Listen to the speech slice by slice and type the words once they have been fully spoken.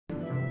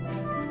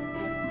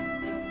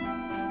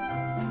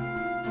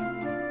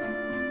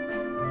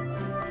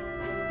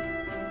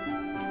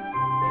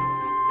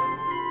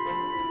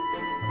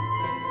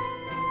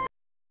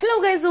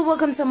Hello guys,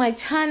 welcome to my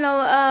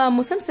channel.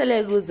 Musa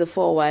Mseleku's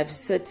four wives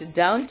sit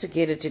down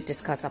together to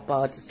discuss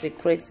about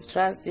secrets,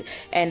 trust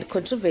and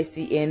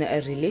controversy in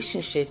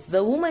relationships.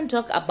 The women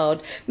talk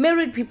about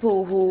married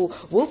people who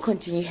will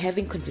continue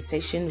having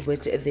conversation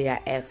with their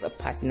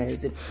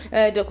ex-partners.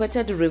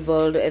 Dokweta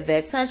revealed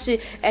that such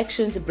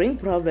actions bring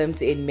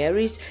problems in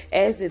marriage,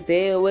 as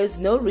there was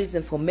no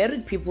reason for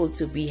married people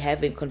to be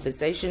having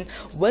conversation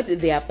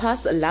with their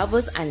past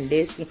lovers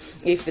unless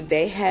if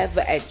they have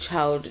a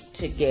child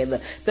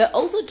together. They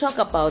also talk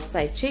about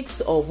side chicks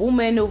or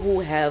women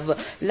who have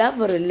love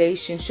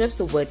relationships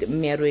with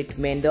married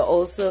men. They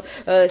also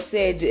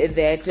said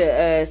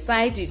that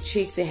side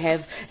chicks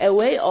have a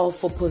way of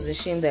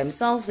positioning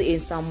themselves in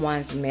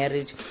someone's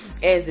marriage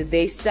as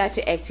they start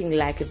acting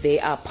like they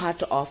are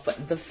part of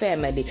the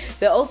family.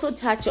 They also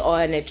touch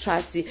on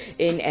trust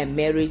in a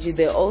marriage.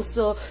 They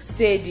also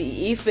said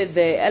if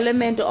the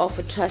element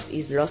of trust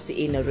is lost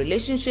in a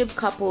relationship,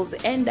 couples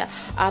end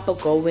up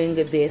going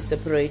their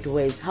separate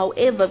ways.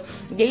 However,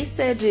 they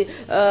said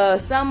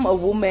some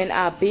women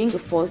are being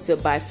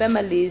forced by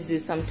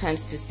families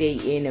sometimes to stay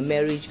in a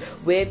marriage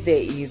where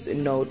there is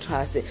no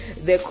trust.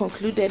 They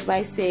concluded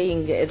by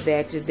saying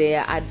that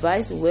their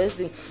advice was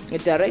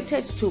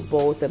directed to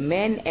both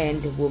men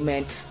and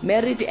women,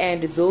 married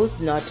and those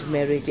not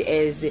married,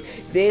 as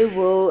they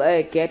will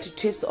get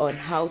tips on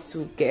how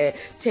to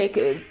take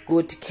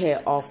good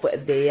care of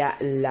their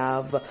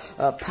love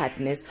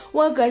partners.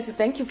 Well guys,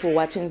 thank you for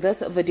watching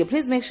this video.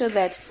 Please make sure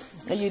that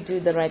you do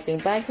the right thing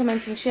by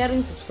commenting,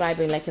 sharing,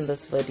 subscribing, liking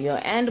this video,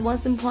 and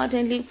most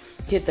importantly,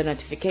 hit the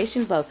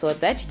notification bell so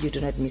that you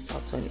do not miss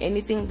out on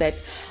anything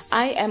that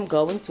I am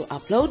going to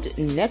upload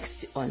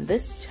next on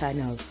this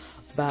channel.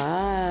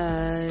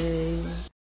 Bye.